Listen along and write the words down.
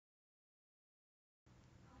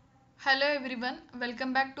Hello everyone,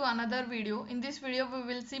 welcome back to another video. In this video we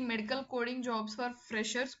will see medical coding jobs for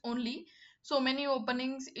freshers only. So many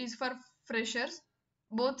openings is for freshers,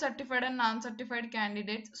 both certified and non-certified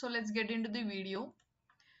candidates. So let's get into the video.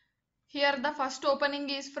 Here the first opening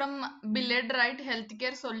is from Billed Right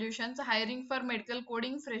Healthcare Solutions, hiring for medical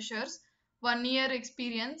coding freshers, 1 year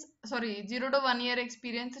experience, 0 to 1 year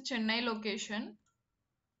experience, Chennai location.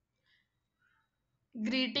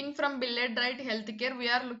 Greeting from Billed Right Healthcare. We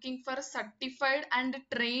are looking for certified and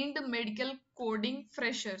trained medical coding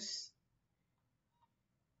freshers.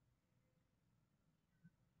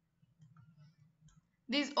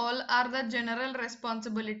 These all are the general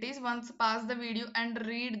responsibilities. Once pause the video and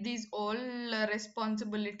read these all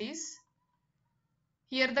responsibilities.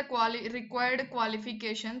 Here the required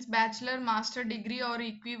qualifications: bachelor, master degree or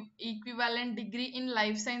equivalent degree in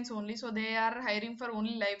life science only. So they are hiring for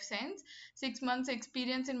only life science. 6 months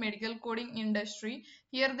experience in medical coding industry.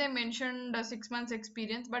 Here they mentioned 6 months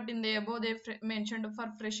experience, but in the above they mentioned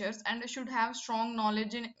for freshers, and should have strong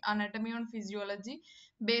knowledge in anatomy and physiology,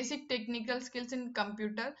 basic technical skills in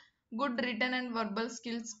computer, good written and verbal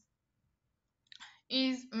skills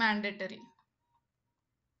is mandatory.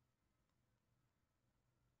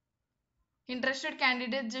 Interested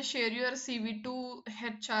candidates, just share your CV to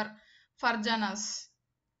HR for Janas.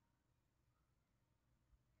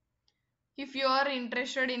 If you are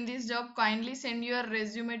interested in this job, kindly send your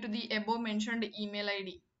resume to the above mentioned email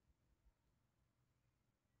ID.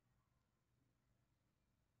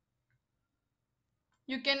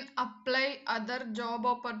 You can apply other job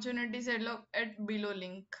opportunities at below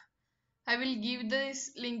link. I will give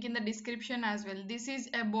this link in the description as well. This is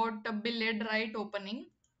about a Billed Right opening.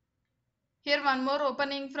 Here one more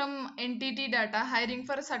opening from NTT Data, hiring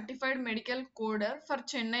for a certified medical coder for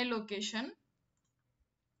Chennai location.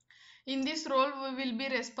 In this role, we will be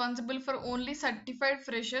responsible for only certified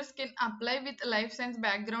freshers can apply with life science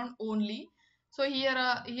background only. So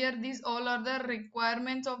here these all are the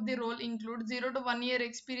requirements of the role include 0 to 1 year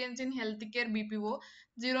experience in healthcare BPO.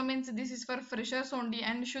 0 means this is for freshers only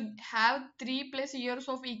and should have 3+ years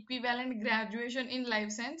of equivalent graduation in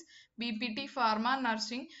life science, BPT, pharma,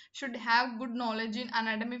 nursing, should have good knowledge in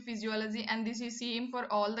anatomy, physiology, and this is same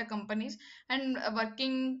for all the companies, and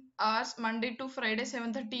working hours Monday to Friday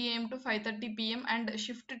 7:30 a.m. to 5:30 p.m. and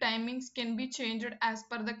shift timings can be changed as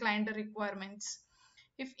per the client requirements.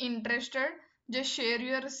 If interested, just share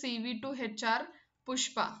your CV to HR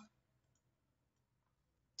Pushpa.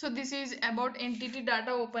 So this is about entity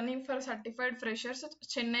data opening for certified freshers at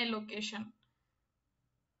Chennai location.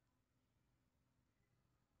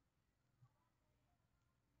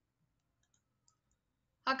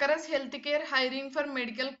 Akaras Healthcare, hiring for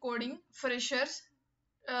medical coding freshers.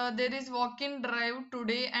 There is walk-in drive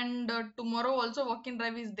today and tomorrow also walk-in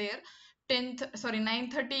drive is there.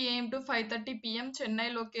 9:30 a.m. to 5:30 p.m.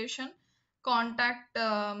 Chennai location. Contact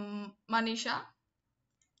Manisha.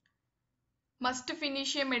 Must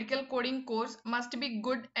finish a medical coding course. Must be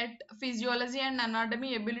good at physiology and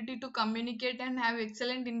anatomy, ability to communicate and have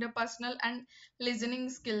excellent interpersonal and listening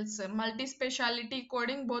skills. Multi-speciality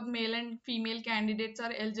coding, both male and female candidates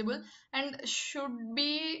are eligible, and should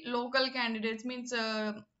be local candidates, means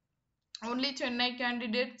only Chennai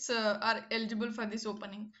candidates are eligible for this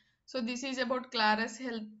opening. So this is about Akaras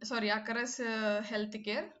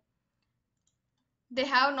Healthcare. They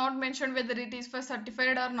have not mentioned whether it is for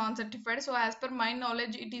certified or non-certified. So as per my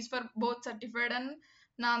knowledge, it is for both certified and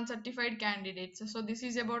non-certified candidates. So this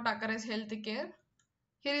is about Akaras Healthcare.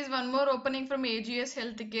 Here is one more opening from AGS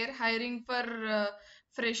Healthcare, hiring for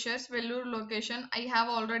freshers, Vellore location. I have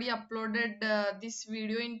already uploaded this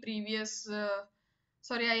video in previous.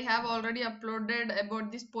 I have already uploaded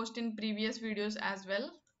about this post in previous videos as well.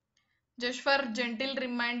 Just for gentle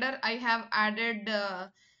reminder, I have added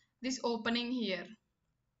this opening here.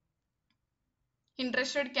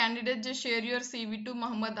 Interested candidate, just share your CV to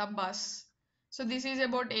Muhammad Abbas. So this is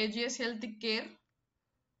about AGS Healthcare.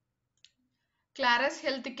 CLARUS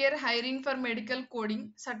Healthcare, hiring for medical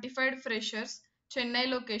coding, certified freshers, Chennai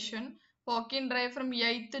location. Walk-in drive from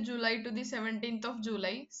 8th July to the 17th of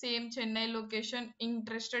July. Same Chennai location.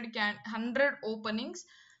 Interested 100 openings.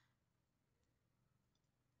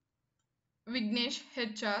 Vignesh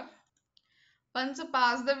HR. Once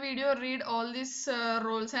pass the video, read all these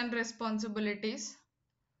roles and responsibilities.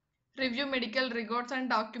 Review medical records and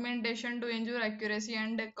documentation to ensure accuracy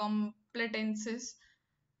and competences.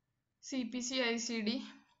 CPC ICD.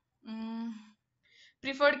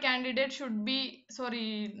 Preferred candidate should be,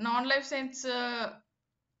 non-life science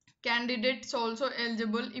candidates also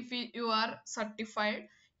eligible if you are certified.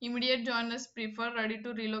 Immediate joiners prefer, ready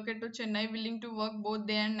to relocate to Chennai, willing to work both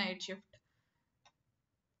day and night shift.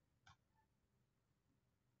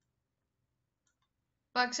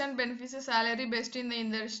 Perks and benefits: a salary based in the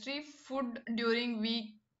industry, food during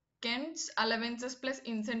weekends, allowances plus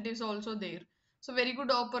incentives also there. So very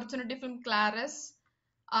good opportunity from CLARUS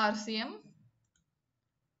RCM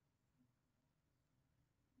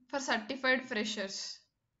for certified freshers.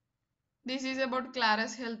 This is about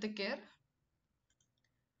CLARUS Healthcare.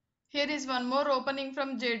 Here is one more opening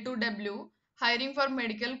from J2W, hiring for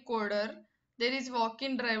medical coder. There is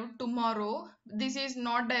walk-in drive tomorrow. This is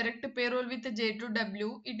not direct payroll with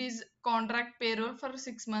J2W. It is contract payroll for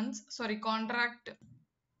 6 months. Sorry, contract.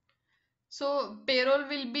 So payroll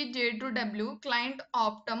will be J2W. Client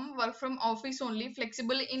Optum. Work from office only.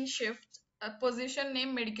 Flexible in shifts. Position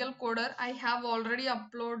name medical coder. I have already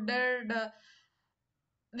uploaded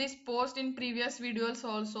this post in previous videos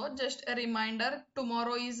also. Just a reminder,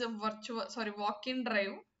 tomorrow is a virtual, sorry, walk-in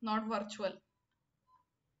drive, not virtual.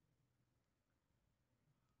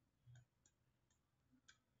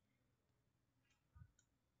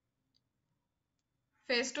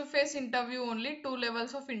 Face-to-face interview only, 2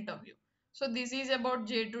 levels of interview. So this is about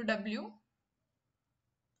J2W.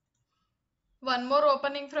 One more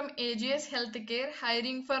opening from AGS Healthcare,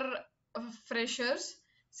 hiring for freshers,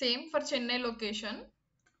 same for Chennai location.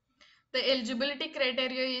 The eligibility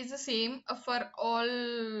criteria is the same for all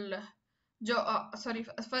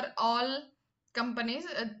for all companies.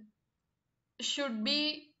 Should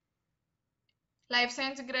be life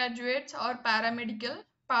science graduates or paramedical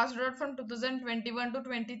passed out from 2021 to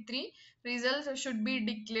 23. Results should be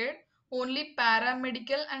declared. Only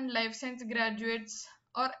paramedical and life science graduates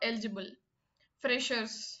are eligible.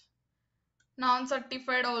 Freshers,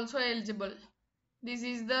 non-certified also eligible. This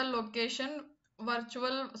is the location,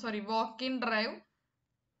 walk-in drive.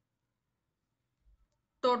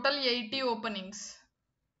 Total 80 openings.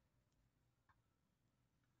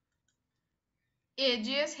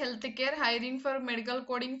 AGS Healthcare hiring for medical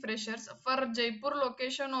coding freshers. For Jaipur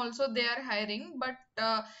location also they are hiring, but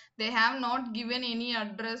they have not given any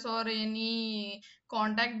address or any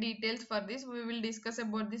contact details for this. We will discuss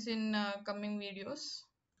about this in coming videos.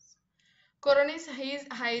 Coronis is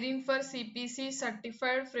hiring for CPC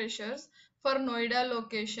certified freshers for Noida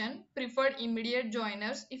location. Preferred immediate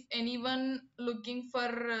joiners. If anyone looking for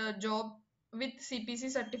a job with CPC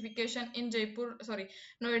certification in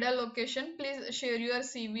Noida location, please share your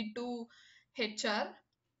CV to HR.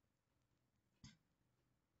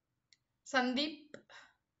 Sandeep.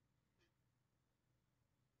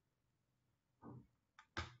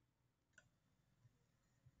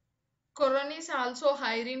 Coron is also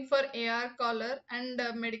hiring for AR caller and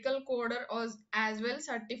medical coder as well,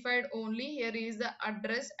 certified only. Here is the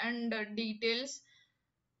address and details.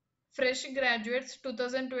 Fresh graduates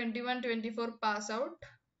 2021-24 pass out.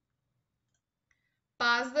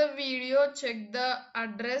 Pause the video, check the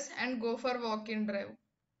address and go for walk-in drive.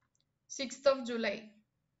 6th of July.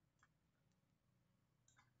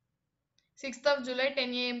 6th of July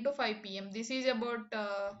 10 a.m. to 5 p.m. This is about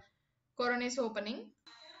Coronis opening.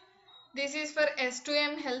 This is for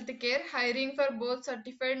S2M Healthcare, hiring for both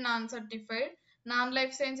certified non-certified.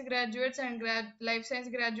 Non-life science graduates and life science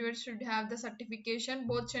graduates should have the certification,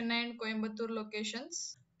 both Chennai and Coimbatore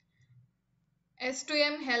locations.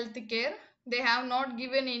 S2M Healthcare, they have not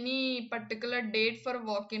given any particular date for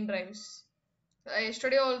walk-in drives.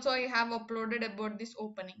 Yesterday also I have uploaded about this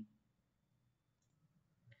opening.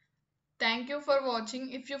 Thank you for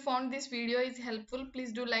watching. If you found this video is helpful,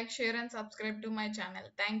 please do like, share and subscribe to my channel.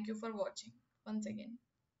 Thank you for watching once again.